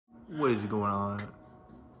What is going on?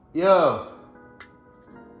 Yo!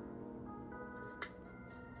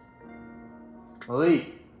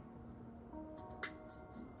 Malik!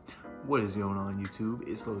 What is going on, YouTube?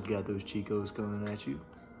 It's LosGatosChicos coming at you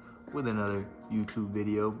with another YouTube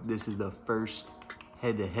video. This is the first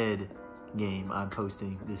head-to-head game I'm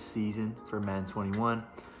posting this season for Madden 21.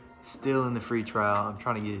 Still in the free trial. I'm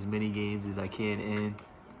trying to get as many games as I can in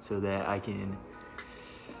so that I can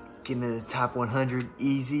get into the top 100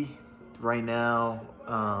 easy. Right now,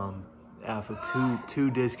 alpha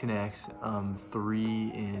two disconnects,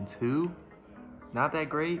 3-2. Not that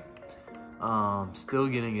great. Still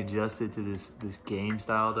getting adjusted to this game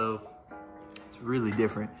style though. It's really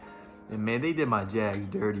different. And man, they did my Jags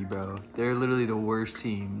dirty, bro. They're literally the worst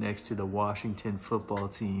team next to the Washington football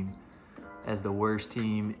team as the worst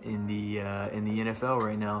team in the NFL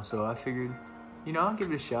right now. So I figured, you know, I'll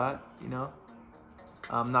give it a shot. You know,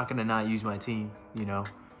 I'm not gonna not use my team. You know,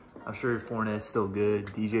 I'm sure Fournette's still good.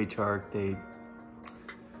 DJ Chark,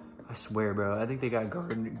 I swear, bro, I think they got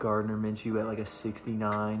Gardner Minshew at like a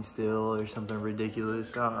 69 still or something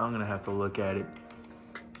ridiculous. I'm gonna have to look at it.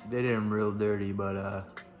 They did him real dirty, but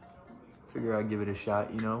figure I'd give it a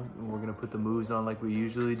shot, you know. And we're gonna put the moves on like we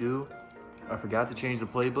usually do. I forgot to change the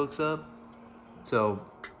playbooks up, so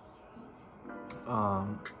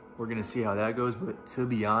we're gonna see how that goes. But to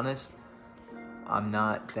be honest, I'm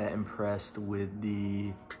not that impressed with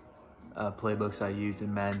the playbooks I used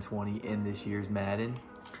in Madden 20 in this year's Madden.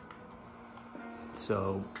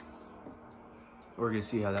 So we're gonna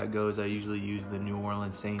see how that goes. I usually use the New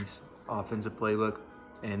Orleans Saints offensive playbook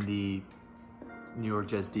and the New York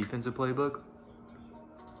Jets defensive playbook.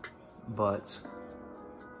 But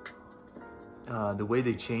the way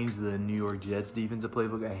they changed the New York Jets defensive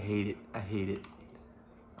playbook, I hate it. I hate it.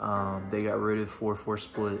 They got rid of 4-4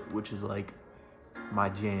 split, which is like my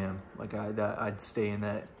jam. Like I'd stay in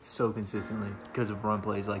that so consistently because of run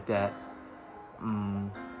plays like that.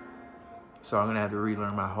 So I'm gonna have to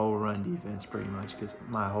relearn my whole run defense pretty much, because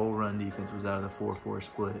my whole run defense was out of the 4-4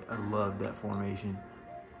 split. I love that formation.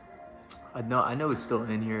 I know it's still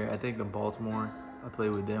in here. I think the Baltimore, I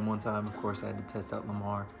played with them one time. Of course, I had to test out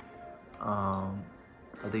Lamar. I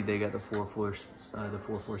think they got the 4-4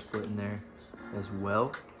 split in there as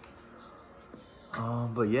well.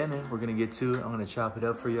 But yeah, man, we're gonna get to it. I'm gonna chop it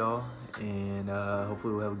up for y'all, and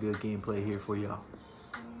hopefully we'll have a good gameplay here for y'all.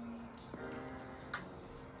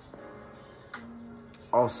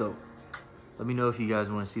 Also, let me know if you guys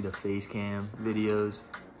want to see the face cam videos.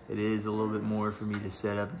 It is a little bit more for me to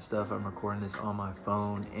set up and stuff. I'm recording this on my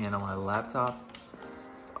phone and on my laptop.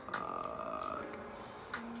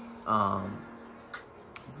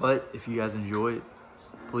 But if you guys enjoy it,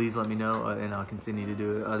 please let me know, and I'll continue to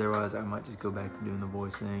do it. Otherwise, I might just go back to doing the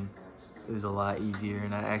voice thing. It was a lot easier,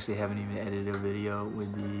 and I actually haven't even edited a video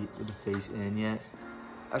with the face in yet.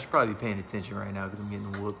 I should probably be paying attention right now because I'm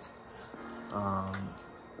getting whooped.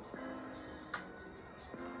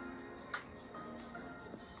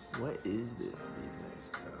 What is this defense,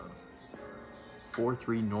 bro?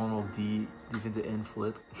 4-3 normal defensive end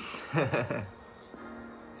flip.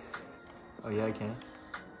 Oh yeah, I can.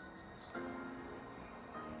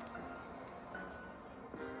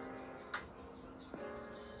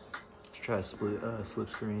 Let's try to slip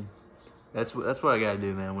screen. That's what I gotta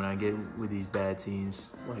do, man. When I get with these bad teams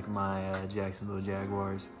like my Jacksonville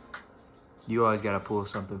Jaguars, you always gotta pull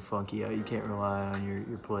something funky out. You can't rely on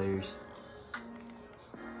your players.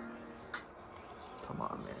 Come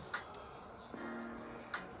on, man.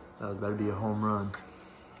 That was about to be a home run.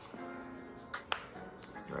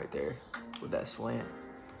 Right there with that slant.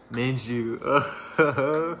 Minshew.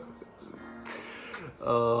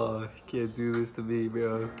 Oh, you can't do this to me,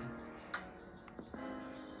 bro.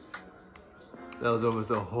 That was almost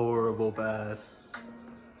a horrible pass.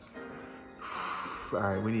 All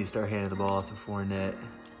right, we need to start handing the ball off to Fournette.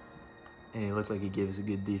 And he looked like he gave us a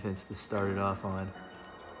good defense to start it off on.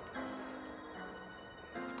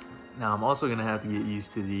 Now, I'm also going to have to get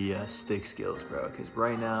used to the stick skills, bro, because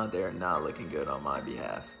right now they're not looking good on my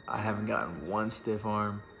behalf. I haven't gotten one stiff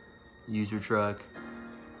arm user truck.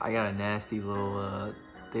 I got a nasty little,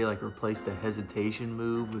 they like replaced the hesitation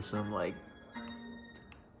move with some like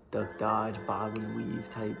duck dodge, bob and weave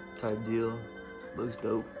type deal. Looks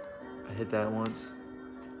dope. I hit that once.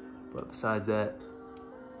 But besides that,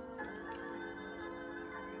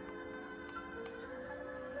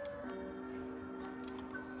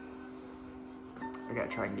 I gotta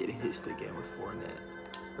try and get a hit stick in with Fournette.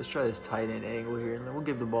 Let's try this tight end angle here, and then we'll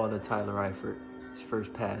give the ball to Tyler Eifert. His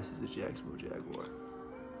first pass is the Jacksonville Jaguar.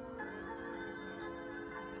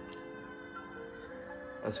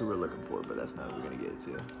 That's who we're looking for, but that's not who we're gonna get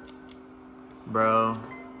to. Bro,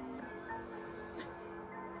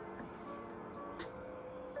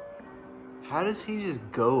 How does he just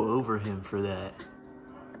go over him for that?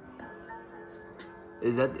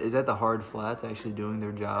 Is that the hard flats actually doing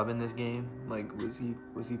their job in this game? Like, was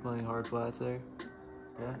he playing hard flats there?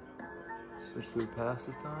 Yeah. Switch to a pass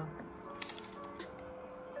this time.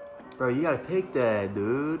 Bro, you gotta pick that,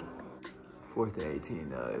 dude. 4th and 18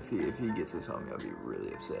 though. If he gets this on me, I'll be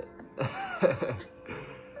really upset.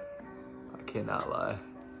 I cannot lie.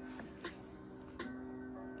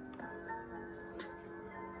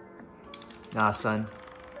 Nah, son.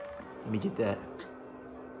 Let me get that.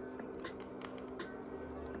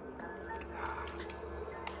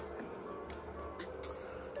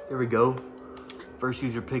 There we go. First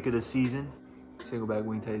user pick of the season. Single back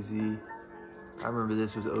wing tight Z. I remember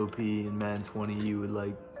this was OP in Madden 20. You would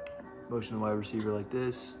like motion the wide receiver like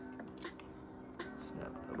this.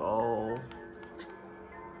 Snap the ball.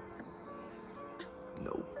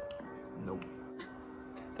 Nope. Nope.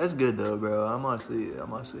 That's good though, bro. I'm honestly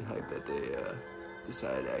hyped that they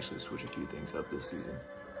decided to actually switch a few things up this season.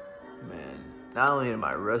 Man, not only am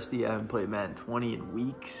I rusty, I haven't played Madden 20 in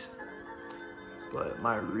weeks, but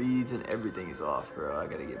my reads and everything is off, bro. I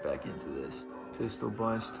gotta get back into this. Pistol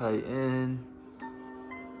bunch, tight end,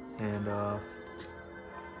 hand off.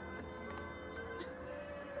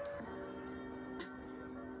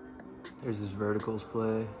 There's this verticals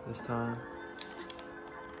play this time.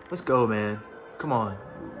 Let's go, man. Come on.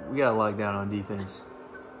 We gotta lock down on defense.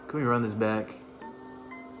 Can we run this back?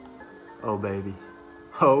 Oh, baby.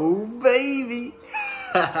 Oh, baby.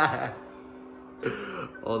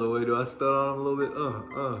 All the way, do I stun on him a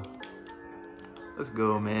little bit? Let's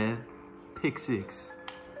go, man. Pick 6.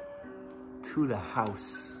 To the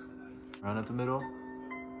house. Run up the middle.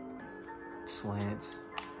 Slants.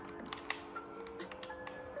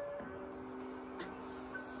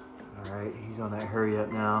 All right, he's on that hurry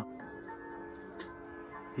up now.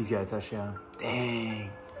 He's got a touchdown. Dang.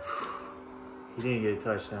 He didn't get a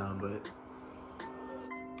touchdown, but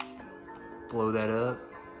blow that up.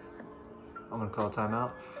 I'm gonna call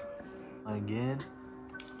timeout. And again.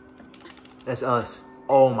 That's us.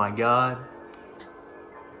 Oh my God.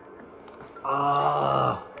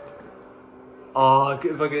 Ah. Oh,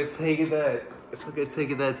 if I could have taken that. If I could have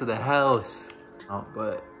taken that to the house. Oh,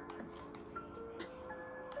 but.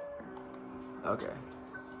 Okay.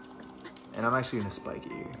 And I'm actually gonna spike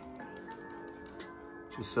it here.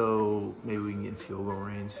 Just so maybe we can get in field goal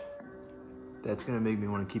range. That's gonna make me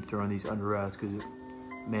want to keep throwing these under routes because,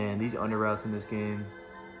 man, these under routes in this game,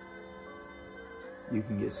 you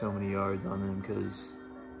can get so many yards on them because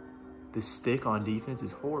the stick on defense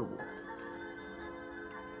is horrible.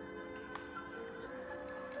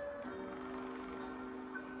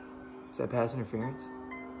 Is that pass interference?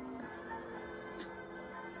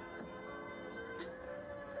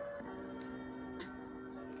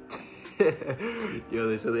 Yo,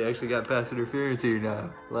 they said they actually got pass interference here now.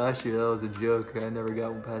 Last year, that was a joke. I never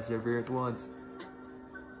got one pass interference once.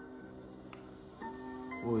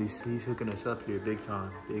 Well, he's hooking us up here big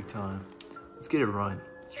time, big time. Let's get a run.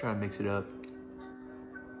 Let's try and mix it up.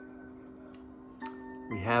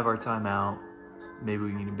 We have our timeout. Maybe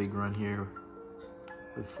we can get a big run here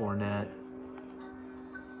with Fournette.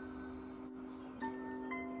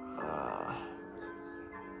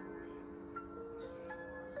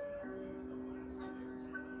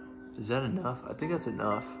 Is that enough? I think that's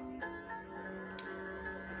enough.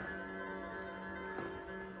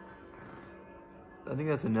 I think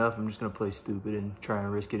that's enough. I'm just gonna play stupid and try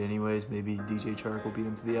and risk it anyways. Maybe DJ Chark will beat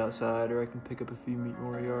him to the outside, or I can pick up a few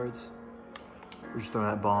more yards. We're just throwing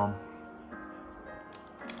that bomb.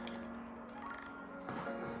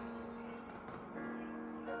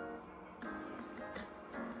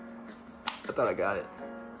 I thought I got it.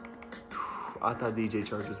 I thought DJ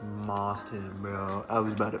Chark just mossed him, bro. I was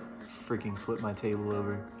about to freaking flip my table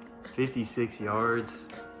over. 56 yards.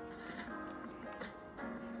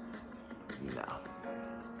 No.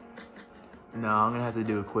 No, I'm gonna have to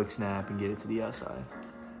do a quick snap and get it to the outside.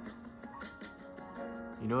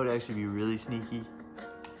 You know what would actually be really sneaky?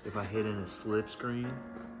 If I hit in a slip screen.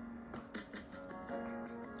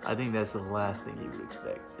 I think that's the last thing you would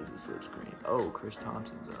expect is a slip screen. Oh, Chris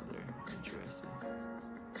Thompson's out there. Interesting.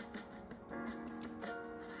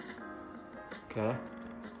 Okay.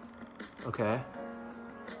 Okay.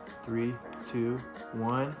 3, 2,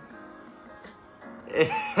 1.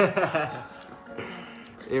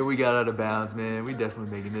 And we got out of bounds, man. We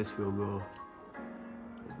definitely making this field goal.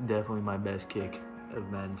 It's definitely my best kick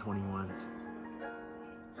of Madden 21s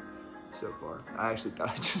so far. I actually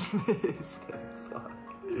thought I just missed. Fuck.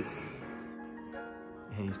 And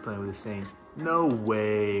he's playing with the Saints. No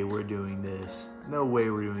way we're doing this. No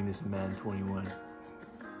way we're doing this in Madden 21.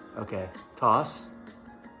 Okay, toss.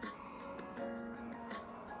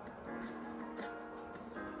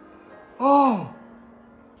 Oh!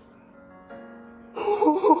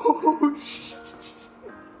 Oh, shit.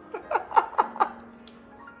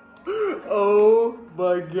 Oh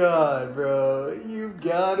my God, bro. You've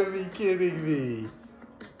gotta be kidding me.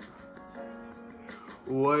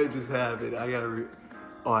 What just happened? I gotta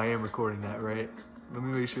oh, I am recording that, right? Let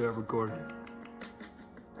me make sure I'm recording.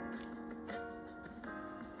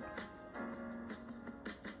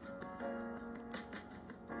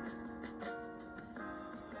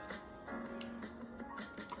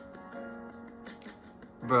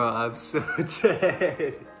 Bro, I'm so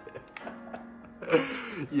dead.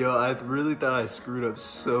 Yo, I really thought I screwed up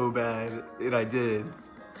so bad, and I did.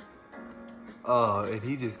 Oh, and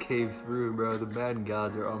he just came through, bro. The Madden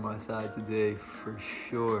gods are on my side today, for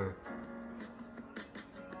sure.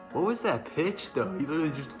 What was that pitch, though? He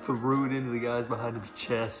literally just threw it into the guys behind his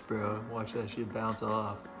chest, bro. Watch that shit bounce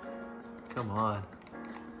off. Come on.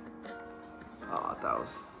 Oh, that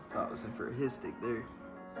was in for his stick there.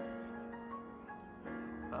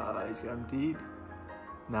 He's got him deep.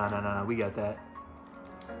 No, we got that.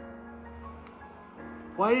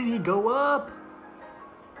 Why didn't he go up?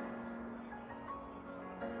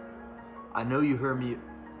 I know you heard me,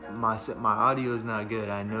 my audio is not good.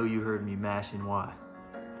 I know you heard me mashing Y.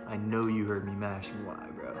 I know you heard me mashing Y,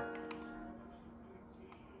 bro.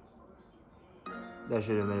 That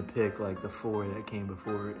should have been a pick like the 4 that came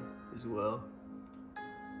before it as well.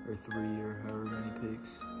 Or 3 or however many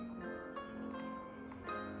picks.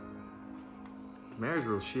 Kamara's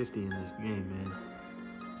real shifty in this game, man.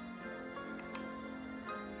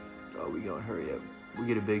 Oh, we going, hurry up. We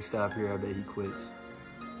get a big stop here, I bet he quits.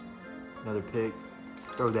 Another pick.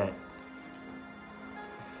 Throw that.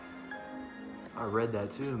 I read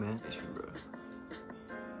that too, man. Bro.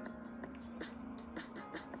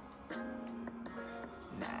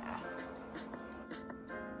 Nah.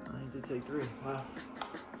 I think they take 3. Wow.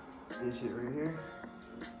 Ditch it right here.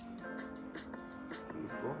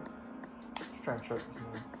 Beautiful. Just trying to truck this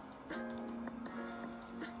man.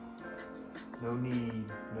 No need.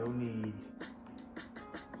 No need.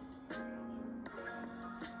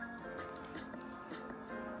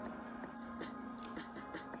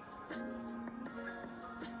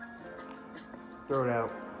 Throw it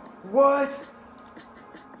out. What?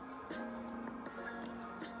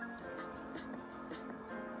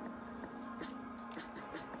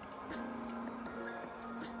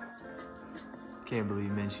 Can't believe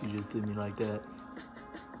Minshew just did me like that.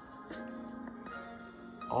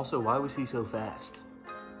 Also, why was he so fast?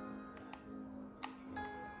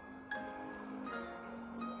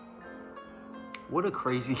 What a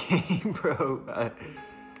crazy game, bro.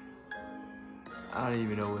 I don't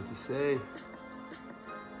even know what to say.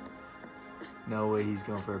 No way he's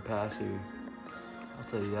going for a pass here. I'll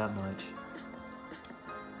tell you that much.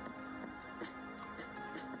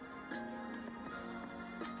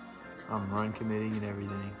 I'm run committing and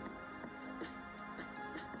everything.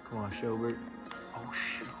 Come on, Schobert. Oh,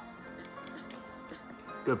 shit.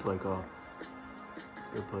 Good play call.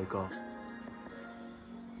 Good play call.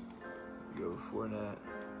 Go for that.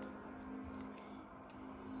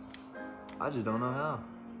 I just don't know how.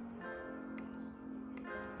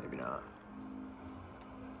 Maybe not.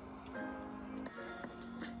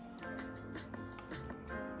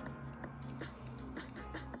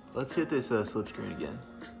 Let's hit this slip screen again.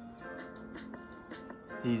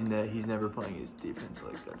 He's never playing his defense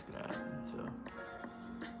like that's gonna happen. So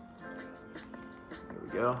there we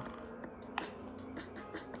go.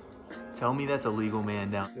 Tell me that's a legal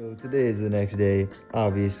man down. So today is the next day.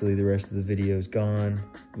 Obviously, the rest of the video is gone.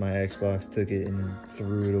 My Xbox took it and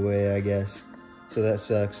threw it away, I guess. So that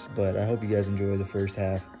sucks. But I hope you guys enjoy the first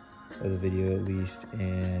half of the video at least.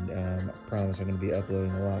 And I promise I'm going to be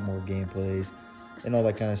uploading a lot more gameplays and all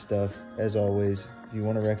that kind of stuff. As always, if you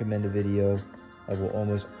want to recommend a video, I will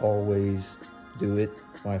almost always do it.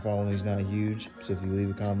 My following is not huge, so if you leave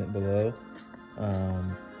a comment below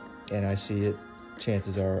and I see it,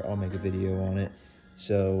 chances are I'll make a video on it.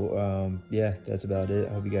 So yeah, that's about it.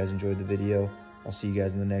 I hope you guys enjoyed the video. I'll see you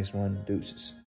guys in the next one. Deuces.